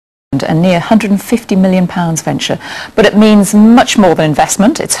a near £150 million venture, but it means much more than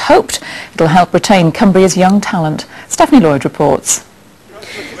investment. It's hoped it'll help retain Cumbria's young talent. Stephanie Lloyd reports.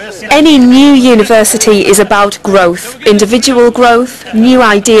 Any new university is about growth, individual growth, new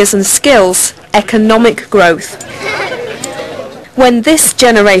ideas and skills, economic growth. When this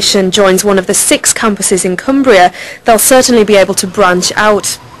generation joins one of the 6 campuses in Cumbria, they'll certainly be able to branch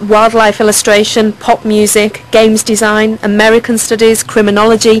out. Wildlife illustration, pop music, games design, American studies,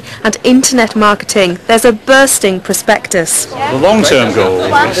 criminology and internet marketing. There's a bursting prospectus. The long-term goal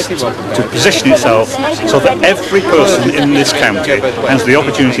is to position itself so that every person in this county has the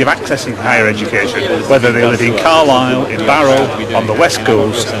opportunity of accessing higher education, whether they live in Carlisle, in Barrow, on the west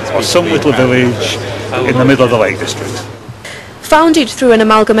coast or some little village in the middle of the Lake District. Founded through an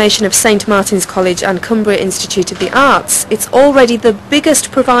amalgamation of St Martin's College and Cumbria Institute of the Arts, it's already the biggest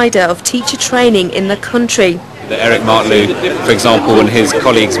provider of teacher training in the country. Eric Martlew, for example, and his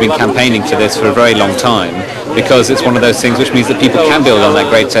colleagues have been campaigning for this for a very long time because it's one of those things which means that people can build on that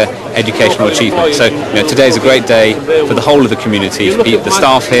greater educational achievement. So today is a great day for the whole of the community, for the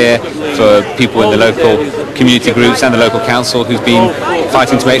staff here, for people in the local community groups and the local council who's been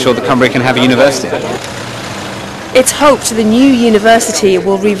fighting to make sure that Cumbria can have a university. It's hoped the new university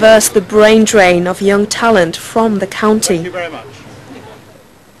will reverse the brain drain of young talent from the county. Thank you very much.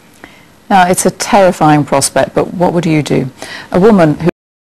 Now, it's a terrifying prospect, but what would you do? A woman who